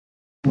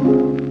What's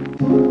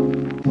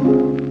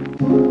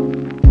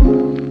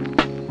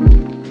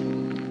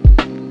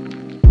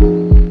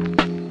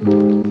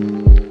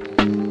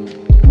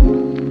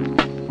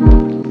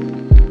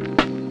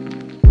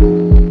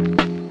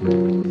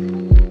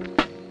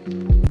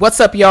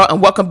up, y'all, and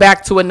welcome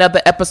back to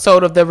another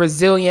episode of the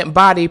Resilient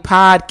Body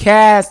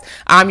Podcast.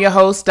 I'm your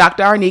host,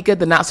 Dr. Arnika,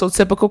 the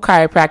not-so-typical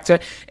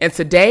chiropractor, and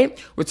today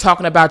we're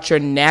talking about your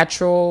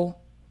natural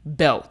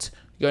belt,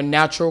 your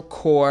natural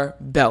core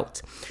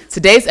belt.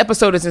 Today's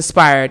episode is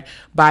inspired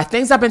by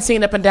things I've been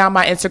seeing up and down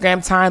my Instagram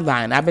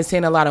timeline. I've been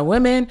seeing a lot of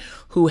women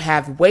who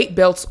have weight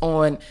belts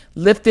on,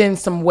 lifting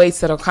some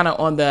weights that are kind of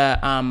on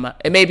the,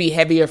 it may be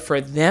heavier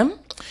for them.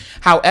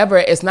 However,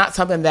 it's not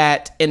something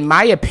that, in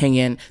my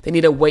opinion, they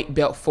need a weight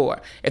belt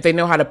for. If they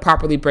know how to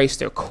properly brace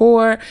their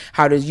core,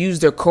 how to use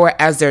their core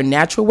as their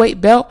natural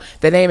weight belt,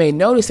 then they may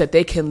notice that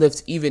they can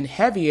lift even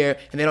heavier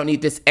and they don't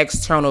need this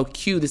external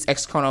cue, this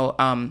external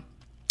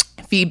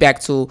feedback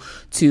tool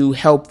to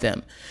help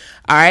them.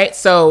 All right,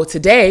 so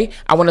today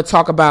I want to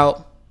talk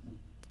about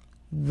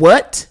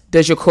what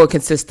does your core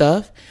consist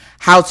of,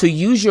 how to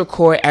use your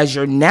core as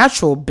your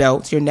natural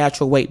belt, your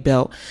natural weight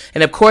belt,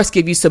 and of course,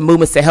 give you some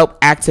movements to help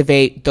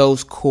activate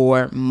those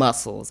core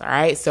muscles. All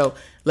right, so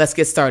let's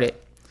get started.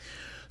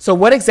 So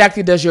what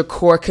exactly does your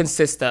core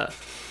consist of?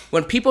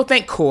 When people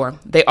think core,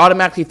 they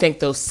automatically think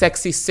those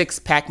sexy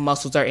six-pack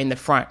muscles are in the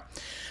front.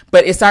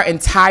 But it's our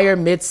entire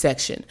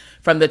midsection,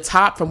 from the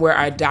top, from where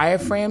our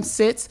diaphragm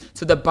sits,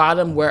 to the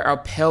bottom where our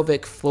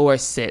pelvic floor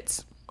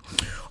sits.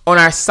 On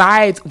our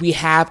sides, we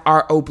have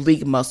our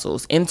oblique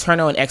muscles,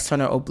 internal and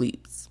external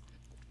obliques.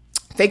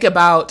 Think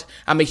about,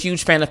 I'm a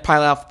huge fan of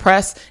Pilaf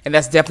press, and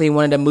that's definitely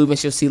one of the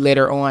movements you'll see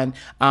later on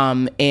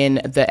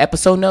in the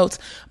episode notes.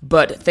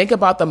 But think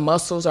about the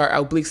muscles or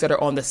obliques that are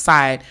on the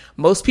side.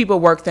 Most people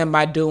work them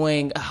by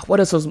doing, what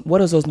is those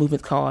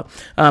movements called?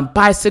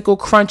 Bicycle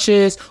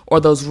crunches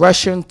or those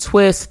Russian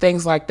twists,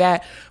 things like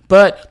that.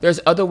 But there's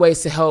other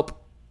ways to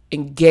help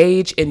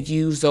engage and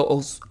use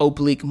those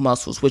oblique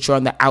muscles, which are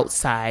on the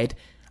outside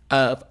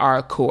of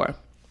our core.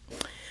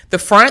 The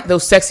front,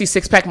 those sexy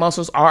six-pack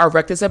muscles are our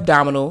rectus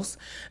abdominals.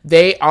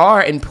 They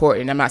are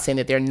important. I'm not saying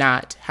that they're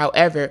not.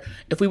 However,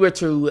 if we were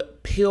to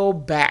peel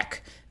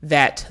back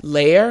that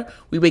layer,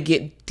 we would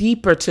get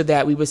deeper to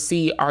that. We would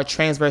see our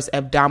transverse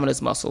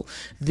abdominis muscle.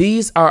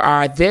 This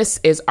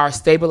is our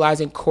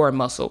stabilizing core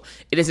muscle.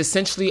 It is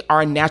essentially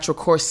our natural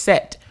core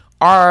set,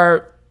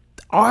 our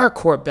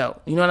core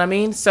belt. You know what I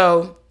mean?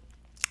 So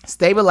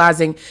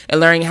stabilizing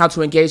and learning how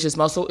to engage this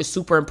muscle is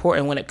super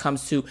important when it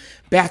comes to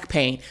back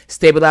pain,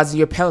 stabilizing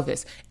your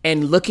pelvis,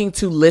 and looking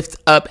to lift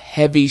up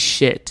heavy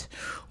shit.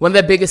 One of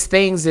the biggest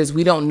things is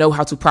we don't know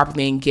how to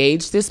properly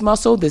engage this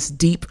muscle, this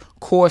deep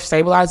core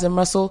stabilizing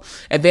muscle,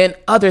 and then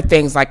other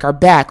things like our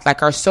back,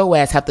 like our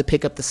psoas, have to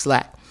pick up the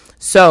slack.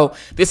 So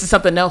this is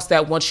something else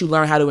that once you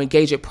learn how to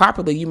engage it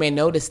properly, you may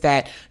notice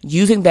that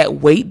using that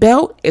weight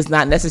belt is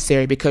not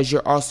necessary because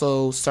you're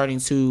also starting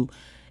to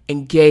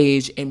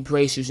engage and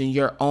brace using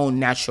your own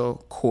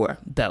natural core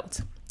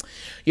belt.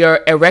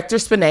 Your erector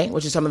spinae,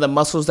 which is some of the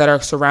muscles that are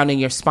surrounding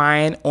your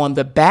spine on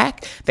the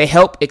back, they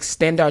help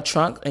extend our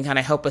trunk and kind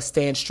of help us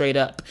stand straight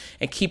up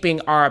and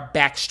keeping our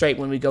back straight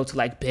when we go to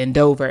like bend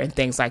over and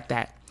things like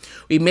that.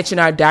 We mentioned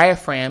our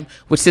diaphragm,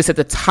 which sits at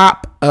the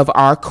top of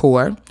our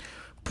core.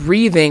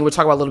 Breathing, we'll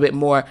talk about a little bit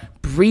more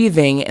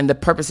breathing and the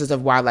purposes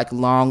of why, like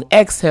long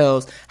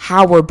exhales,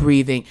 how we're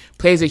breathing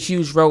plays a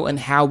huge role in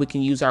how we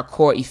can use our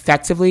core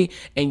effectively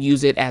and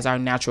use it as our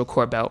natural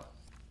core belt.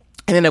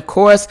 And then, of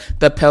course,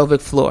 the pelvic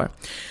floor.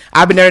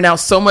 I've been nerding out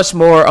so much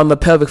more on the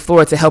pelvic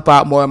floor to help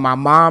out more of my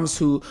moms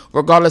who,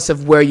 regardless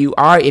of where you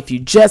are, if you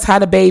just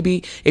had a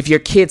baby, if your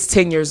kid's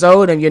 10 years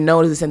old and you're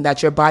noticing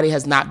that your body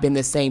has not been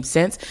the same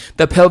since,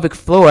 the pelvic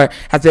floor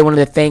has been one of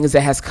the things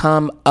that has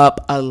come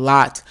up a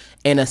lot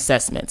in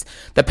assessments.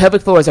 The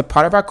pelvic floor is a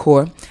part of our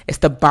core. It's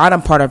the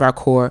bottom part of our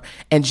core,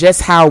 and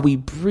just how we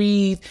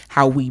breathe,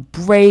 how we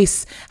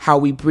brace, how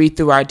we breathe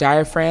through our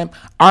diaphragm,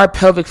 our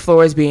pelvic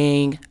floor is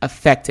being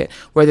affected.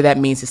 Whether that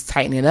means it's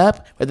tightening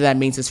up, whether that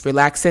means it's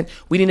relaxing,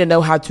 we need to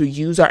know how to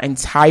use our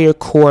entire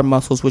core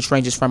muscles, which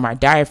ranges from our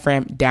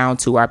diaphragm down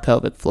to our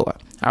pelvic floor.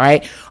 All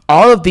right.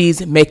 All of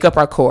these make up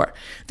our core.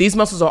 These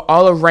muscles are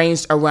all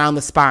arranged around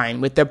the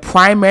spine with their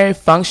primary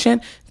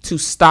function to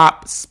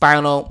stop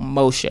spinal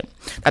motion.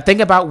 Now think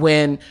about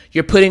when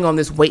you're putting on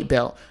this weight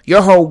belt.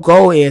 Your whole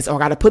goal is, I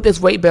got to put this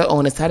weight belt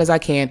on as tight as I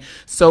can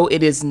so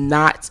it is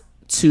not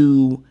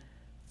to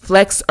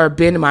flex or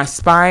bend my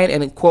spine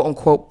and quote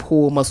unquote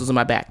pull muscles in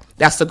my back.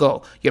 That's the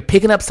goal. You're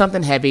picking up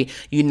something heavy.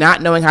 You're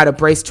not knowing how to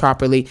brace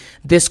properly.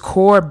 This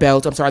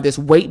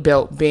weight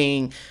belt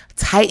being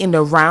tightened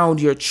around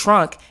your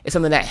trunk is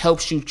something that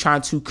helps you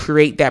trying to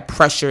create that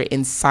pressure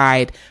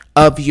inside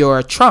of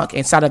your trunk,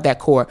 inside of that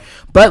core.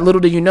 But little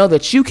do you know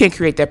that you can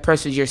create that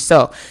pressure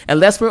yourself.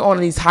 Unless we're on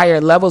these higher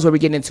levels where we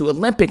get into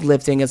Olympic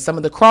lifting and some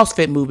of the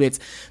CrossFit movements,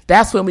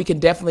 that's when we can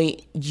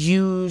definitely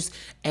use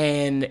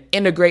and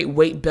integrate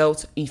weight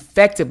belts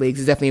effectively,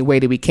 because it's definitely a way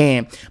that we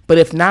can. But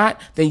if not,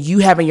 then you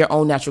having your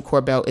own natural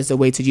core belt is the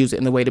way to use it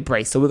and the way to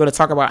brace. So we're going to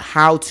talk about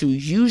how to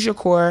use your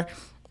core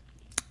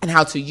and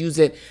how to use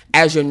it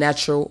as your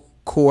natural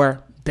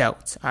core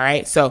belt. All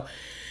right. So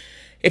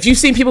if you've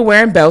seen people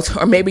wearing belts,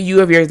 or maybe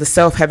you of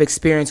yourself have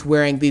experienced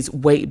wearing these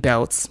weight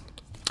belts,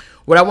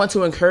 what I want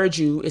to encourage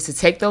you is to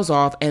take those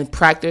off and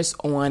practice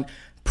on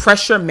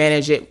pressure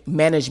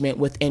management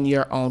within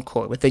your own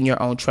core, within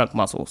your own trunk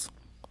muscles.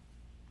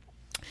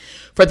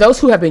 For those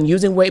who have been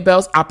using weight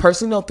belts, I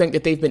personally don't think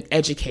that they've been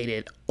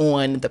educated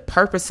on the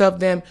purpose of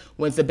them,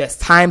 when's the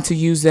best time to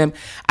use them.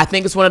 I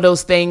think it's one of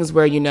those things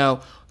where,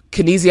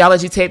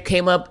 kinesiology tape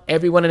came up,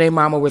 everyone and their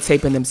mama were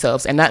taping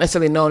themselves, and not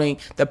necessarily knowing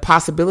the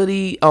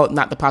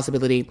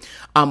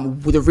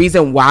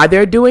reason why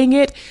they're doing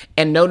it,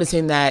 and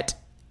noticing that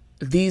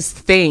these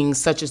things,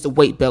 such as the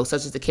weight belt,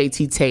 such as the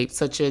KT tape,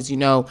 such as,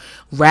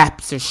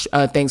 wraps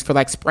or things for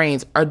like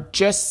sprains, are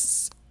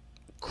just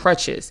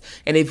crutches.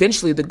 And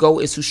eventually the goal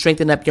is to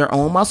strengthen up your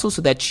own muscles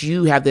so that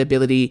you have the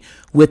ability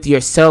with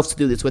yourself to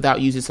do this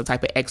without using some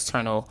type of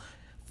external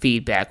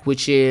feedback,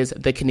 which is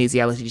the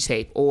kinesiology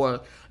tape,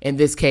 or in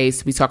this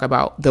case, we talk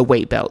about the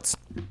weight belts.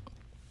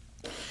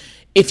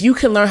 If you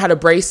can learn how to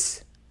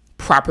brace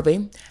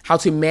properly, how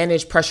to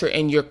manage pressure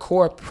in your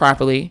core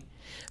properly,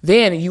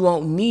 then you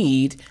won't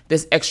need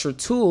this extra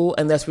tool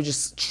unless we're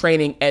just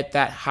training at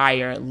that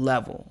higher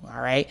level.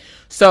 All right.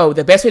 So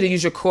the best way to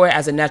use your core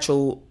as a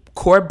natural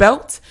core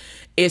belt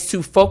is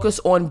to focus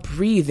on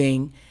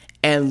breathing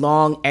and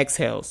long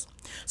exhales.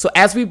 So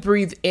as we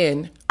breathe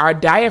in, our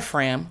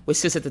diaphragm, which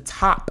sits at the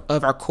top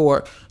of our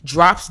core,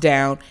 drops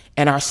down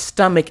and our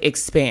stomach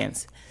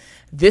expands.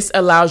 This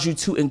allows you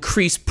to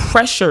increase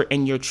pressure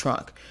in your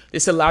trunk.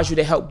 This allows you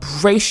to help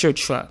brace your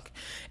trunk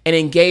and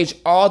engage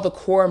all the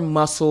core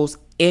muscles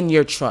in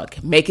your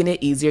trunk, making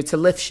it easier to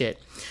lift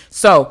shit.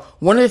 So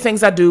one of the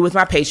things I do with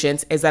my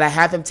patients is that I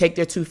have them take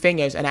their two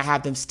fingers and I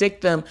have them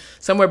stick them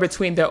somewhere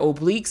between their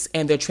obliques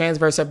and their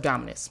transverse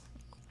abdominis.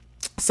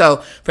 So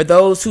for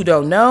those who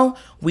don't know,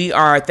 we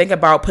are thinking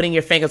about putting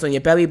your fingers on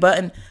your belly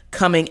button,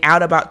 coming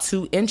out about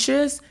 2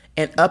 inches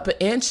and up 1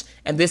 inch.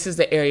 And this is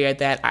the area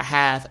that I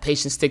have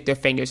patients stick their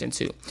fingers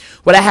into.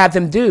 What I have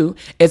them do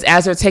is,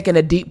 as they're taking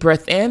a deep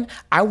breath in,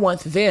 I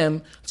want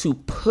them to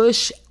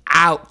push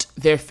out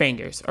their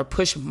fingers, or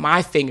push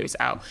my fingers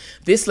out.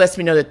 This lets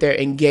me know that they're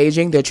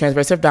engaging their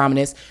transverse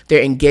abdominis,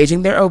 they're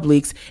engaging their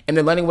obliques, and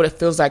they're learning what it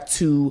feels like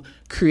to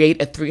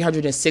create a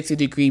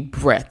 360-degree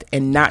breath,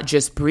 and not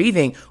just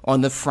breathing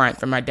on the front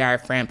from our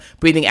diaphragm,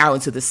 breathing out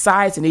into the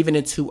sides and even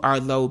into our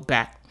low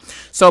back.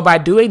 So by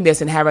doing this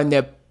and having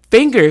their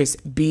fingers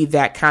be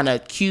that kind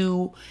of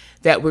cue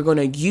that we're going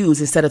to use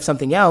instead of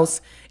something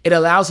else, it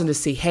allows them to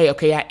see, hey,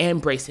 okay, I am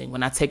bracing.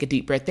 When I take a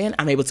deep breath in,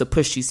 I'm able to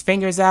push these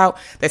fingers out.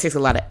 That takes a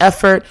lot of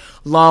effort.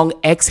 Long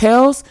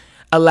exhales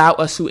allow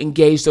us to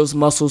engage those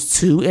muscles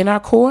too in our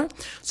core.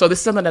 So this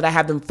is something that I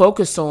have them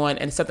focus on,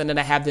 and something that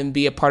I have them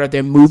be a part of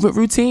their movement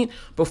routine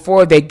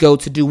before they go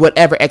to do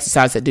whatever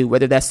exercise they do,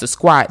 whether that's the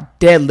squat,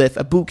 deadlift,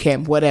 a boot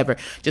camp, whatever.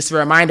 Just a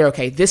reminder,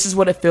 okay, this is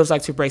what it feels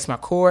like to brace my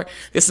core.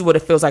 This is what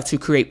it feels like to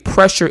create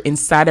pressure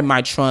inside of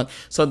my trunk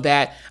so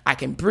that I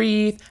can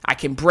breathe, I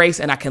can brace,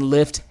 and I can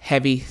lift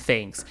heavy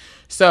things.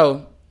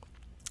 So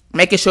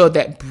making sure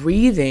that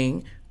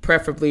breathing,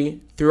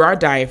 preferably through our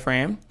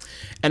diaphragm,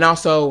 and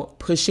also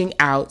pushing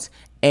out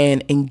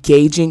and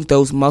engaging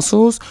those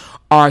muscles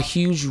are a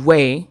huge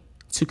way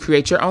to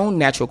create your own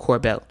natural core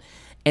belt.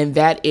 And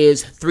that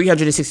is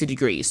 360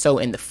 degrees. So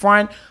in the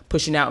front,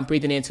 pushing out and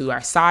breathing into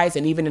our sides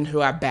and even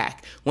into our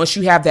back. Once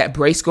you have that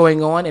brace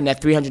going on in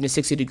that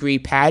 360 degree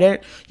pattern,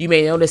 you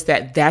may notice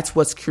that that's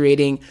what's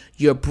creating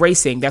your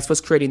bracing. That's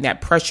what's creating that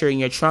pressure in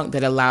your trunk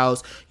that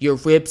allows your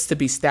ribs to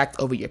be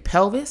stacked over your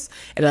pelvis.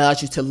 It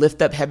allows you to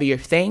lift up heavier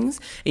things.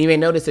 And you may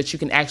notice that you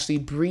can actually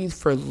breathe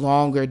for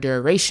longer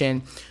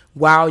duration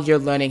while you're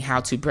learning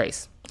how to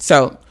brace.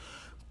 So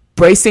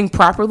bracing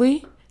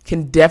properly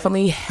can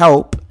definitely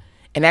help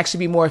and actually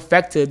be more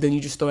effective than you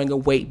just throwing a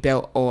weight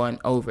belt on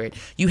over it.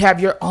 You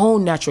have your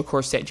own natural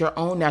core set, your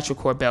own natural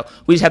core belt.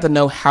 We just have to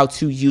know how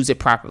to use it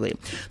properly.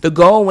 The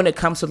goal when it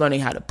comes to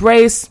learning how to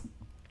brace,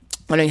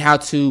 learning how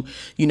to,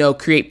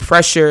 create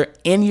pressure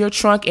in your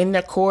trunk, in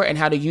the core, and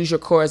how to use your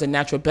core as a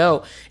natural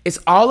belt, is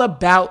all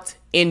about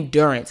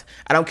endurance.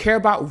 I don't care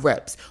about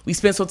reps. We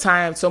spend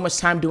so much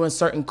time doing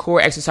certain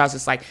core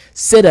exercises like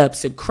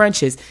sit-ups and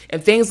crunches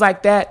and things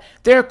like that.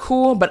 They're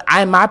cool, but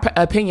in my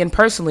opinion,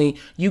 personally,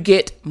 you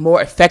get more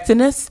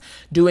effectiveness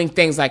doing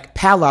things like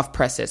Pallof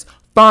presses,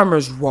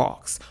 farmer's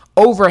walks,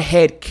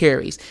 overhead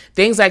carries,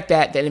 things like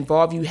that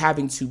involve you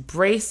having to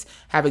brace,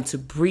 having to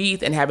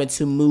breathe, and having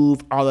to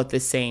move all at the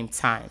same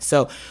time.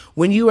 So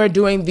when you are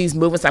doing these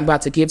movements I'm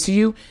about to give to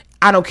you,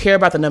 I don't care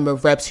about the number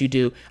of reps you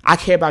do. I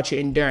care about your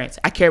endurance.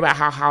 I care about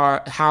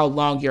how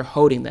long you're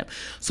holding them.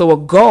 So a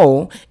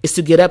goal is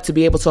to get up to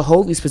be able to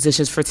hold these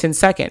positions for 10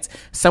 seconds.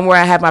 Somewhere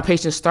I have my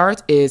patients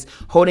start is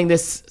holding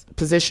this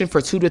position for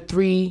 2 to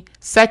 3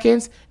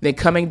 seconds, then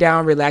coming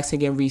down,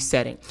 relaxing, and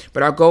resetting.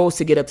 But our goal is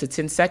to get up to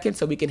 10 seconds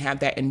so we can have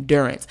that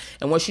endurance.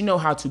 And once you know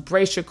how to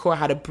brace your core,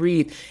 how to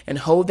breathe, and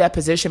hold that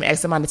position for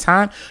X amount of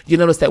time, you'll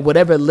notice that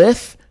whatever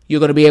lift you're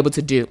going to be able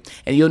to do.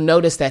 And you'll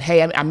notice that,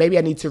 hey, maybe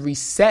I need to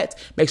reset,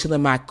 make sure that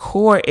my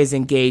core is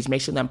engaged,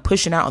 make sure that I'm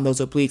pushing out on those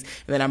obliques,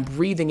 and that I'm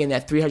breathing in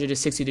that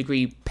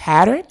 360-degree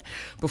pattern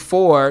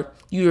before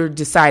you're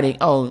deciding,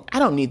 oh, I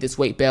don't need this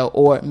weight belt,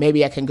 or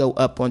maybe I can go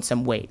up on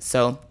some weight.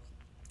 So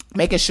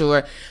making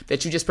sure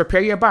that you just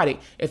prepare your body.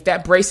 If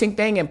that bracing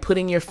thing and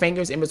putting your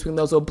fingers in between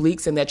those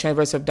obliques and that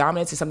transverse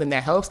abdominis is something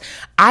that helps,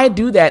 I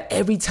do that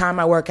every time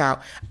I work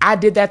out. I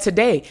did that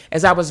today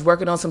as I was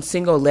working on some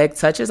single leg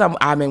touches.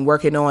 I've been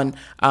working on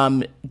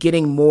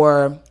getting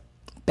more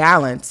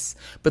balance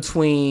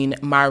between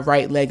my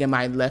right leg and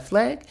my left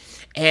leg.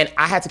 And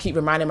I had to keep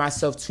reminding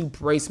myself to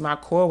brace my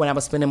core when I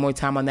was spending more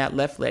time on that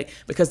left leg,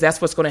 because that's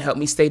what's going to help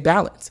me stay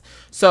balanced.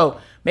 So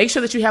make sure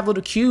that you have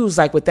little cues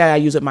like with that I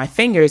use with my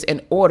fingers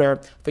in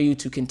order for you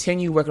to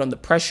continue working on the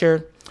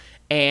pressure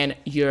and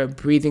your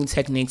breathing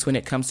techniques when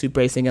it comes to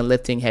bracing and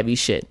lifting heavy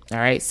shit. All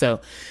right. So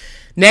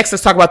next,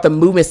 let's talk about the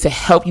movements to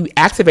help you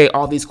activate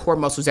all these core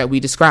muscles that we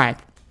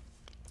described.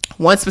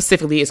 One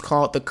specifically is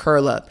called the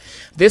curl up.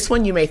 This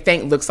one you may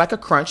think looks like a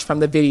crunch from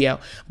the video,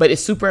 but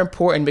it's super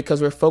important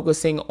because we're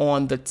focusing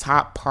on the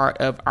top part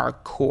of our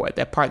core,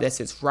 that part that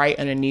sits right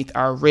underneath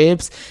our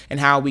ribs, and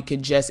how we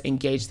could just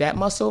engage that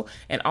muscle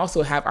and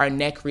also have our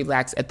neck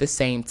relax at the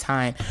same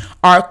time.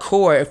 Our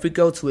core, if we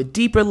go to a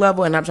deeper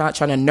level, and I'm not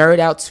trying to nerd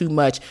out too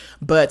much,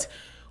 but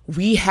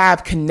we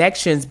have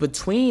connections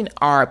between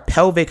our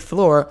pelvic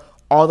floor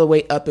all the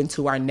way up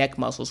into our neck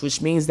muscles,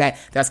 which means that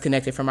that's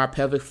connected from our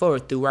pelvic floor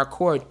through our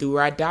core, through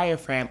our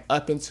diaphragm,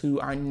 up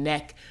into our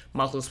neck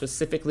muscles,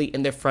 specifically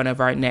in the front of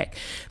our neck.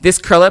 This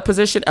curl up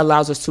position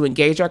allows us to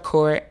engage our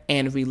core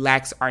and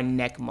relax our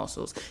neck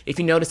muscles. If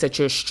you notice that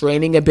you're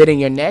straining a bit in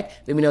your neck,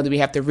 then we know that we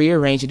have to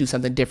rearrange and do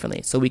something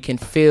differently so we can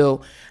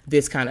feel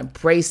this kind of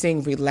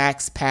bracing,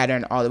 relaxed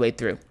pattern all the way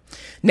through.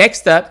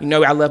 Next up,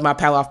 I love my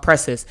Pallof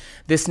presses.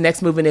 This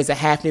next movement is a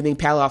half kneeling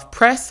Pallof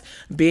press,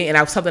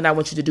 and something I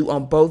want you to do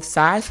on both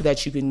sides so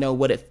that you can know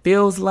what it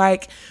feels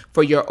like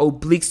for your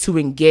obliques to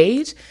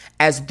engage,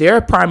 as their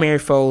primary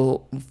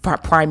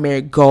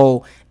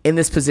goal in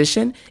this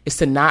position is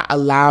to not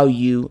allow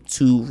you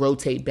to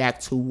rotate back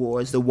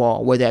towards the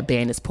wall where that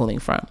band is pulling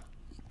from.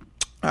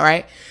 All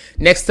right.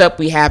 Next up,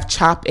 we have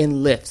chop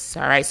and lifts.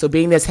 All right. So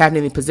being this half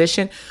kneeling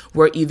position,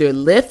 we're either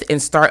lift and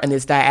start in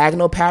this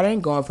diagonal pattern,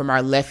 going from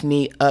our left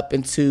knee up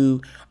into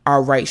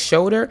our right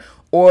shoulder,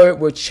 or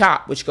we're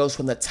chop, which goes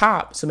from the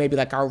top, so maybe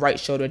like our right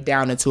shoulder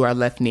down into our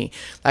left knee.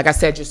 Like I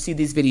said, you'll see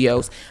these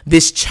videos.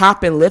 This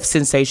chop and lift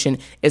sensation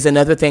is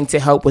another thing to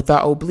help with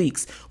our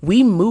obliques.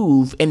 We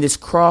move in this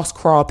cross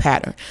crawl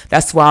pattern.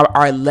 That's why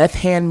our left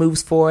hand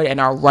moves forward and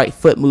our right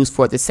foot moves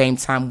forward at the same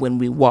time when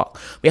we walk.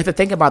 We have to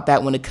think about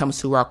that when it comes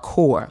to our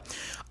core.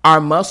 Our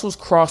muscles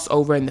cross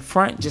over in the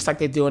front just like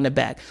they do in the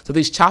back. So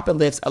these chop and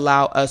lifts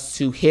allow us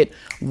to hit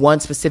one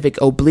specific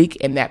oblique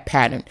in that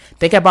pattern.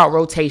 Think about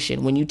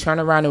rotation. When you turn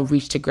around and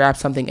reach to grab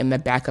something in the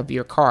back of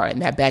your car, in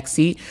that back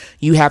seat,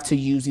 you have to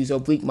use these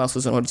oblique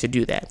muscles in order to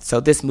do that. So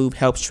this move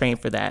helps train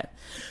for that.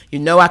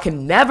 I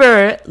can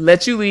never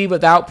let you leave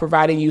without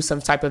providing you some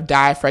type of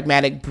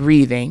diaphragmatic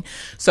breathing.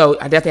 So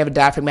I definitely have a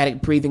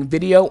diaphragmatic breathing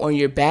video on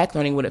your back,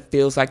 learning what it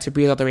feels like to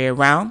breathe all the way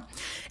around.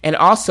 And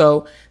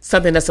also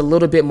something that's a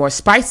little bit more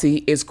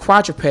spicy is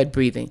quadruped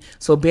breathing.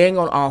 So being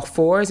on all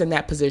fours in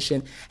that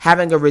position,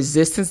 having a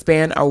resistance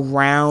band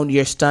around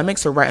your stomach,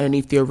 so right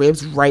underneath your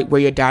ribs, right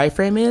where your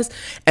diaphragm is,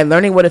 and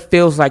learning what it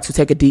feels like to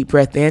take a deep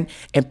breath in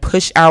and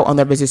push out on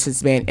the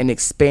resistance band and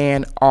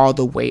expand all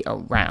the way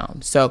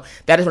around. So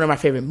that is one of my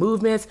favorite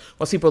movements.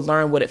 Once people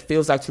learn what it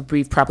feels like to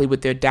breathe properly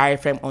with their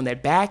diaphragm on their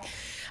back,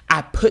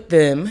 I put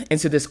them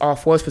into this all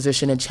fours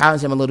position and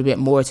challenge them a little bit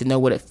more to know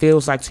what it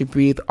feels like to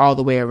breathe all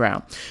the way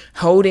around.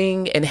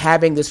 Holding and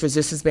having this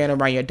resistance band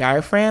around your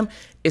diaphragm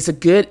is a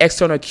good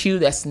external cue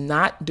that's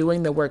not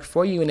doing the work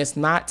for you. And it's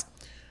not,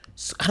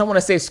 I don't want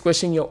to say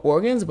squishing your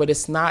organs, but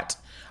it's not,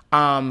 what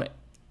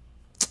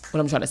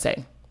I'm trying to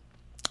say.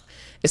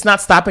 It's not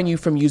stopping you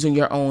from using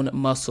your own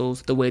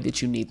muscles the way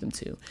that you need them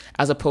to,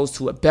 as opposed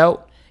to a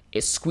belt.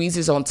 It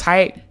squeezes on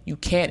tight. You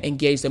can't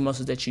engage the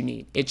muscles that you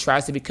need. It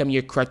tries to become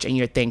your crutch and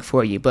your thing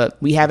for you,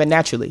 but we have it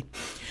naturally.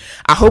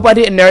 I hope I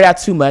didn't nerd out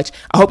too much.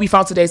 I hope you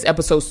found today's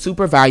episode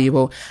super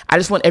valuable. I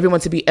just want everyone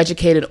to be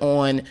educated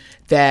on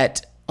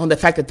that, on the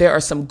fact that there are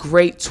some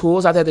great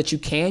tools out there that you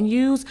can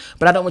use,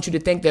 but I don't want you to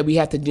think that we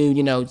have to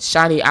do,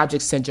 shiny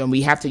object syndrome.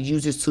 We have to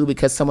use this tool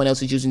because someone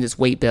else is using this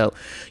weight belt.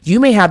 You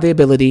may have the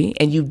ability,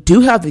 and you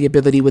do have the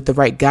ability with the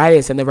right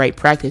guidance and the right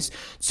practice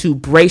to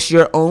brace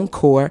your own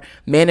core,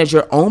 manage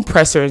your own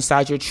pressure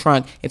inside your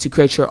trunk, and to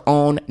create your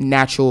own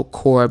natural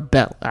core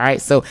belt. All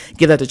right, so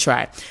give that a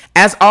try.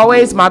 As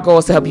always, my goal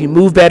is to help you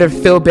move better,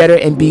 feel better,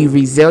 and be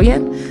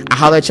resilient. I'll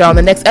holler at y'all on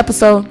the next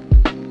episode.